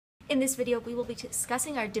In this video, we will be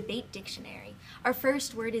discussing our debate dictionary. Our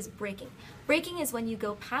first word is breaking. Breaking is when you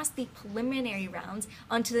go past the preliminary rounds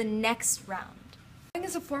onto the next round. Polling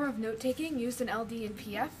is a form of note-taking used in LD and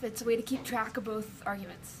PF. It's a way to keep track of both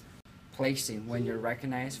arguments. Placing, when you're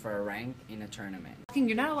recognized for a rank in a tournament.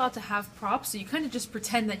 You're not allowed to have props, so you kind of just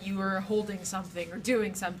pretend that you are holding something or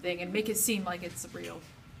doing something and make it seem like it's real.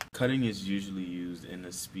 Cutting is usually used in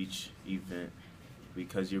a speech event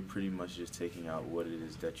because you're pretty much just taking out what it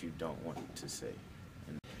is that you don't want to say.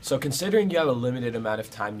 So considering you have a limited amount of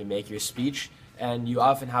time to make your speech, and you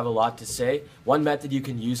often have a lot to say, one method you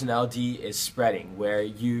can use in LD is spreading, where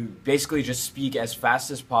you basically just speak as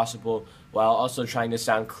fast as possible while also trying to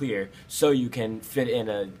sound clear so you can fit in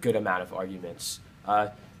a good amount of arguments.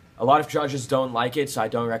 A lot of judges don't like it, so I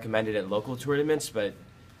don't recommend it at local tournaments, but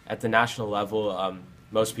at the national level,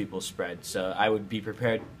 most people spread. So I would be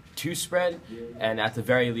prepared to spread, and at the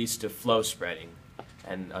very least to flow spreading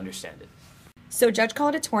and understand it. So judge call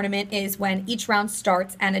at a tournament is when each round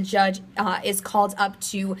starts and a judge is called up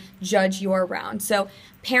to judge your round. So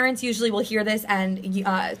parents usually will hear this, and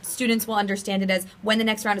students will understand it as when the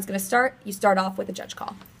next round is going to start, you start off with a judge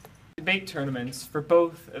call. Debate tournaments, for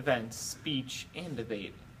both events, speech and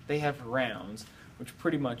debate, they have rounds, which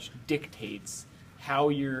pretty much dictates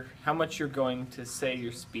how much you're going to say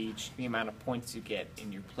your speech, the amount of points you get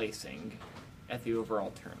in your placing at the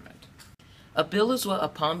overall tournament. A bill is what,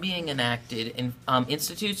 upon being enacted,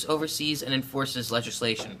 institutes, oversees, and enforces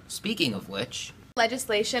legislation. Speaking of which...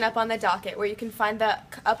 Legislation up on the docket where you can find the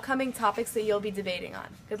upcoming topics that you'll be debating on.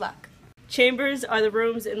 Good luck. Chambers are the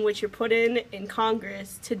rooms in which you're put in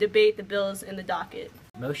Congress to debate the bills in the docket.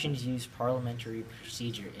 Motions use parliamentary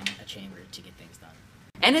procedure in a chamber to get things done.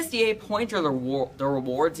 NSDA points are the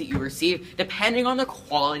rewards that you receive depending on the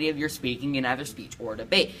quality of your speaking in either speech or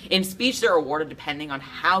debate. In speech, they're awarded depending on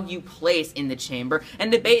how you place in the chamber,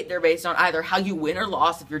 and debate, they're based on either how you win or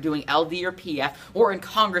lost if you're doing LD or PF, or in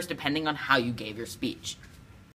Congress, depending on how you gave your speech.